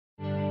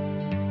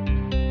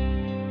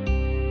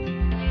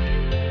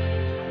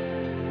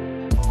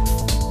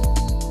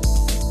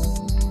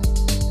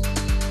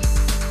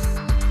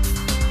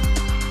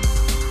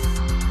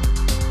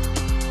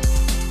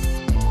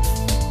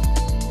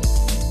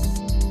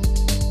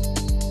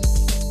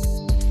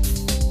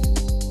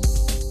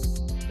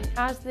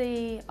As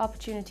the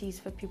Opportunities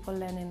for Pupil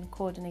Learning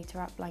Coordinator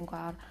at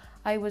Blaengwawr,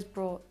 I was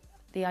brought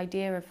the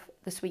idea of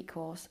the Sweet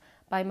course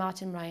by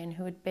Martin Ryan,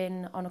 who had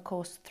been on a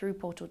course through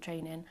Portal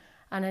Training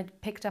and had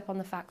picked up on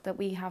the fact that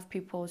we have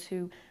pupils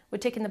who were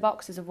ticking the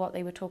boxes of what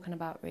they were talking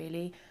about,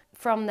 really.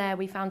 From there,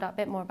 we found out a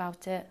bit more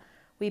about it.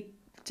 We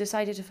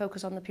decided to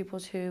focus on the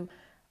pupils who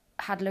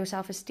had low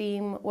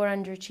self-esteem, were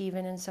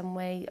underachieving in some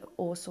way,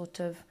 or sort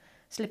of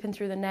slipping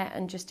through the net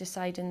and just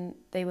deciding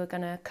they were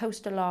going to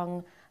coast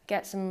along,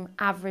 get some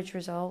average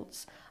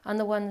results, and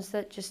the ones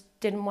that just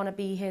didn't want to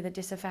be here, the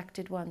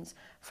disaffected ones.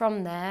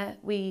 From there,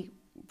 we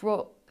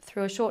brought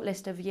through a short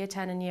list of Year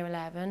 10 and Year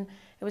 11.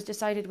 It was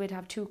decided we'd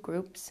have 2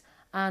 groups,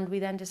 and we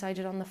then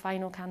decided on the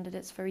final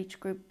candidates for each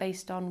group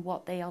based on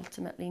what they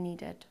ultimately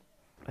needed.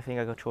 I think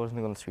I got chosen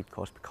to go on the Sweet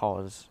course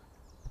because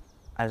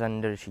I was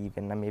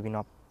underachieving and maybe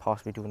not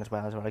possibly doing as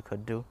well as what I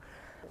could do.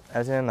 I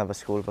was in another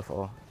school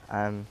before,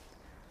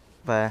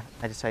 but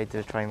I decided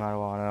to try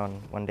marijuana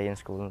on one day in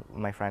school.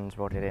 My friends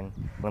brought it in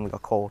when we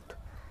got caught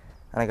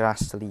and I got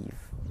asked to leave.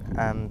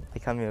 I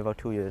came here about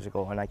 2 years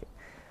ago, and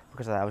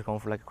because of that I was going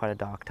through quite a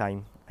dark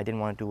time. I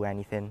didn't want to do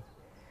anything.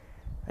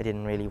 I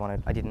didn't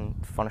want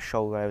to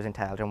show that I was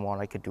intelligent and what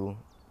I could do,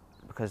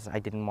 because I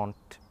didn't want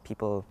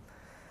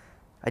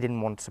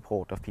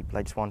support of people.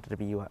 I just wanted to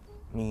be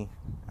me,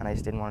 and I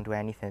just didn't want to do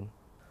anything.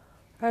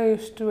 I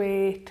used to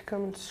wait to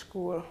come to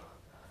school.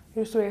 I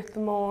used to wait in the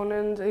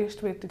mornings, I used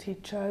to wait the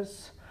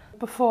teachers.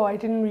 Before, I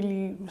didn't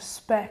really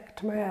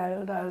respect my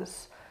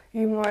elders,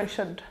 even though I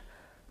should,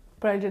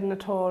 but I didn't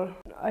at all.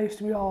 I used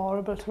to be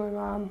horrible to my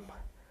mum.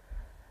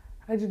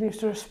 I didn't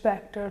used to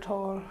respect her at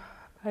all.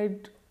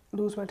 I'd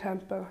lose my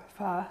temper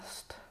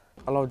fast.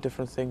 A lot of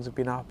different things have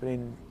been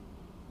happening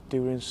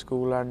during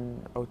school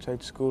and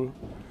outside school.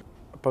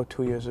 About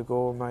 2 years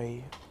ago,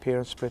 my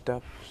parents split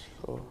up,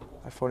 so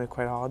I found it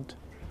quite hard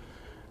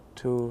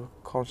to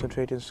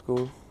concentrate in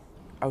school.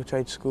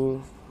 Outside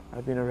school,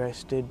 I've been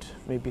arrested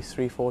maybe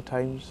 3-4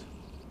 times.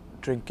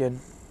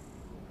 Drinking,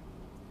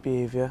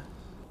 behaviour.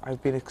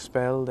 I've been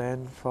expelled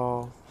then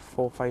for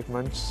 4 or 5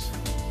 months.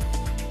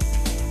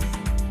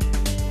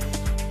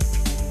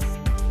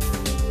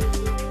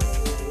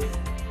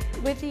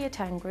 With the Year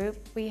 10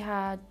 group, we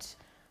had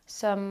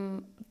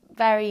some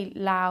very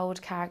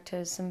loud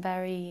characters, some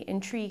very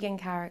intriguing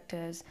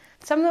characters.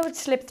 Some that would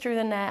slip through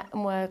the net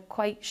and were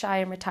quite shy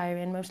and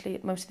retiring, mostly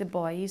the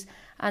boys,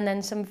 and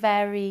then some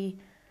very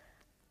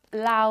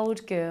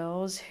loud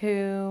girls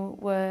who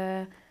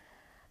were,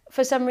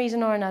 for some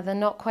reason or another,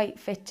 not quite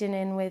fitting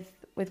in with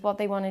what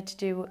they wanted to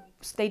do.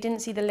 They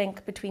didn't see the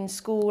link between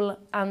school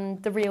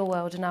and the real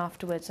world and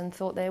afterwards, and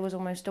thought there was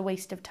almost a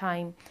waste of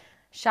time.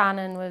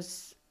 Shannon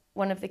was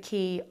one of the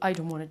key, I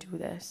don't want to do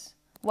this.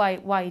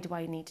 Why do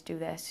I need to do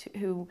this?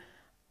 Who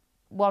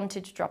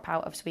wanted to drop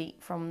out of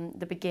Sweet from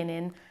the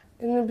beginning.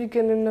 In the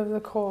beginning of the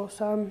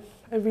course, I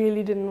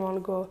really didn't want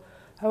to go.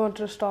 I wanted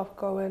to stop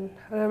going,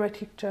 and then my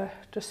teacher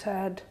just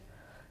said,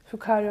 if you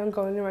carry on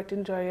going, you might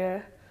enjoy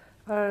it.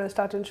 And I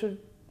started to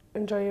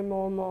enjoy it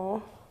more and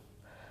more.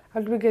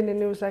 At the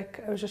beginning, it was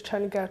like I was just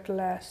trying to get out the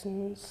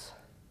lessons.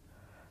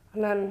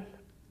 And then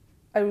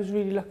I was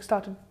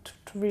started to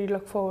really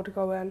look forward to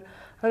going.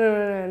 And then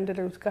when it ended,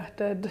 I was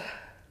gutted.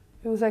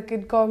 It was like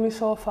it got me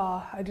so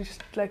far. I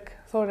just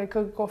thought I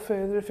could go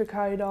further if it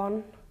carried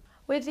on.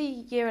 With the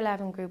Year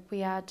 11 group,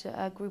 we had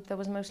a group that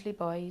was mostly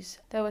boys.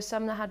 There were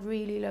some that had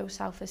really low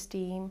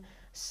self-esteem,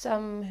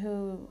 some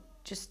who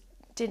just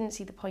didn't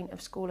see the point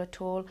of school at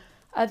all.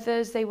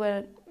 Others, they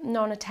were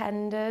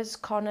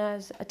non-attenders.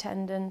 Connor's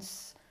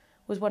attendance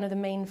was one of the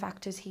main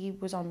factors he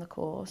was on the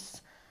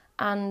course.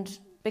 And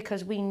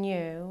because we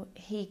knew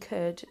he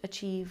could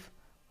achieve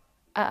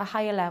at a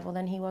higher level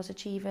than he was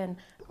achieving.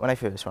 When I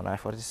first went, I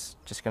thought it's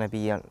just going to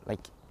be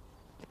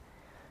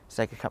it's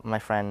like a couple of my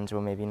friends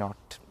were maybe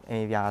not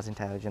as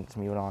intelligent as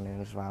me were on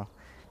it as well,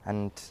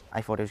 and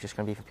I thought it was just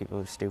going to be for people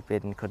who were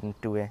stupid and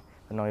couldn't do it.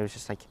 But no, it was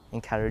just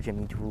encouraging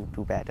me to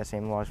do better.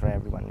 Same was for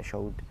everyone. It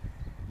showed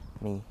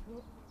me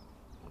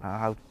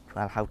how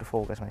to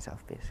focus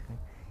myself, basically.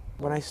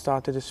 When I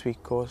started the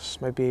Sweet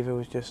course, my behaviour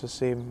was just the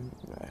same.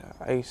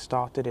 I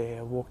started it,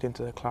 I walked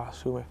into the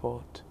classroom, I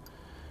thought,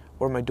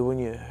 what am I doing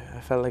here? I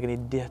felt like an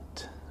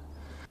idiot.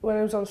 When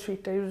I was on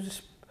Sweet, I was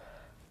just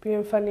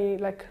being funny,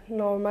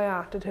 knowing my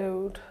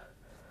attitude.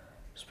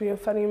 Just being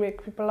funny,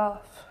 make people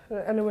laugh,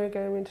 and it weren't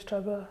getting me into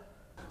trouble.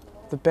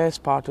 The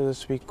best part of the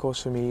Sweet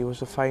course for me was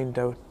to find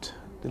out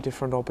the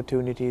different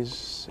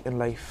opportunities in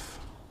life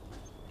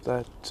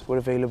that were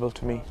available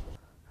to me.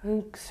 I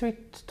think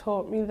Sweet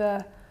taught me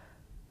that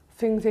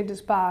things ain't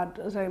as bad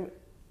as I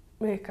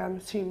make them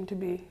seem to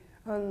be,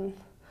 and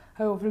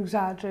I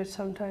over-exaggerate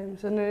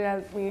sometimes, and it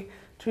helped me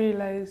to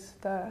realise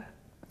that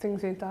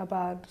things ain't that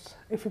bad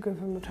if you give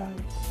them a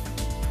chance.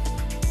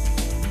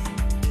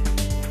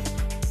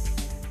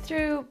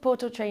 Through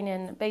Portal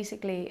Training,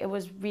 basically, it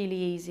was really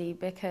easy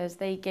because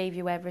they gave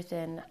you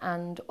everything,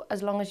 and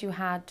as long as you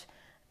had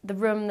the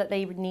room that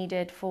they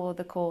needed for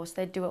the course,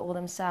 they'd do it all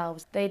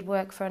themselves. They'd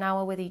work for an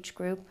hour with each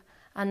group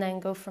and then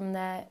go from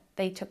there.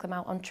 They took them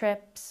out on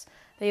trips.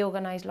 They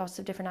organised lots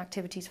of different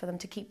activities for them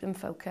to keep them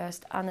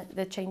focused, and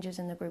the changes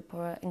in the group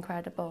were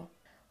incredible.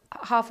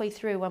 Halfway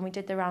through, when we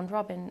did the round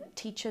robin,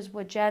 teachers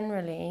were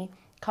generally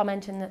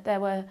commenting that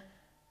there were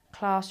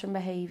classroom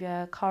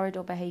behaviour,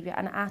 corridor behaviour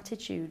and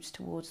attitudes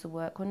towards the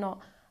work were not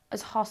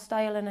as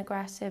hostile and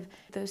aggressive.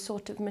 The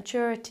sort of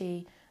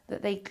maturity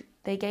that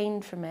they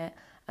gained from it,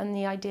 and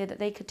the idea that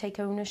they could take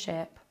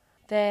ownership,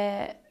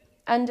 their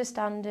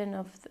understanding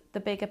of the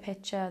bigger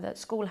picture, that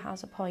school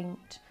has a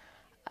point,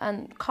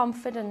 and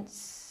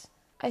confidence.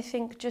 I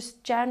think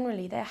just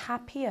generally they're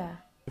happier.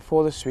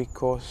 Before the sweet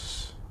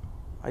course,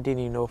 I didn't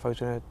even know if I was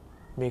going to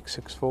make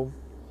sixth form.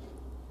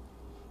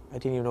 I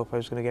didn't even know if I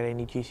was going to get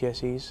any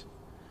GCSEs.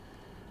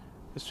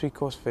 The sweet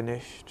course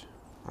finished.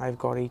 I've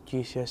got 8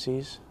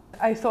 GCSEs.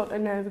 I thought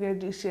I'd never get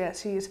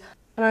GCSEs,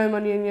 and I'm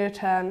only in year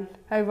 10.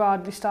 I've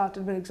hardly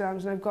started my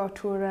exams and I've got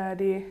 2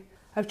 already.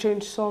 I've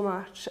changed so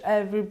much.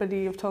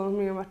 Everybody have told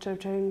me how much I've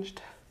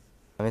changed.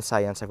 In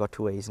science I got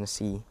 2 A's and a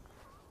C,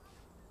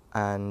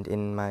 and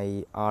in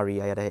my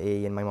RE I had an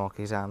A in my mock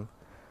exam,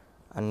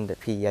 and at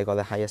PE I got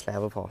the highest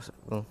level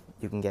possible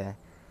you can get,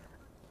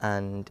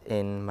 and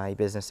in my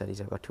business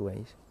studies I got 2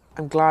 A's.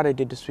 I'm glad I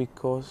did the sweet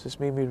course. It's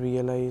made me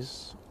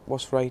realise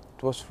what's right,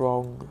 what's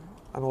wrong,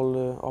 and all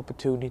the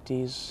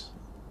opportunities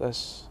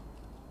that's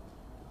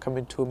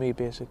coming to me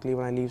basically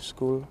when I leave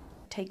school.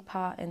 Take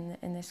part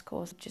in this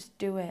course, just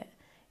do it.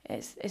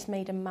 It's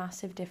made a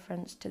massive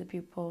difference to the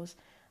pupils,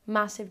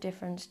 massive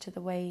difference to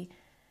the way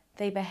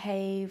they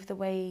behave, the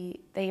way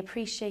they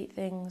appreciate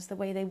things, the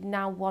way they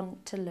now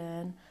want to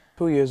learn.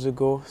 2 years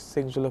ago,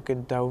 things were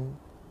looking down.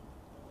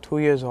 2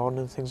 years on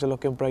and things are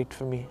looking bright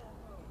for me.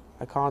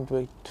 I can't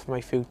wait for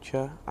my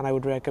future, and I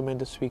would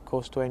recommend a sweet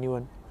course to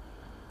anyone.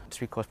 The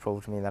sweet course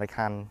proved to me that I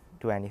can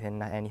do anything,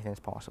 that anything's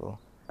possible.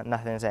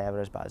 Nothing's ever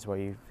as bad as what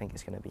you think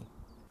it's going to be.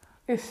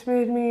 It's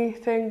made me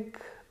think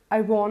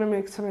I want to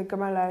make something of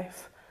my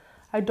life.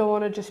 I don't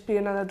want to just be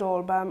another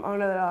doll bum or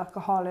another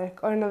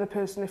alcoholic or another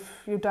person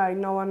if you die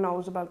no one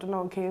knows about or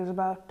no one cares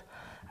about.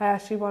 I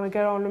actually want to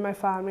get on with my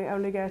family, I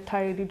want to get a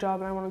tidy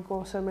job, and I want to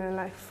go somewhere in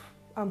life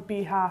and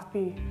be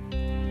happy.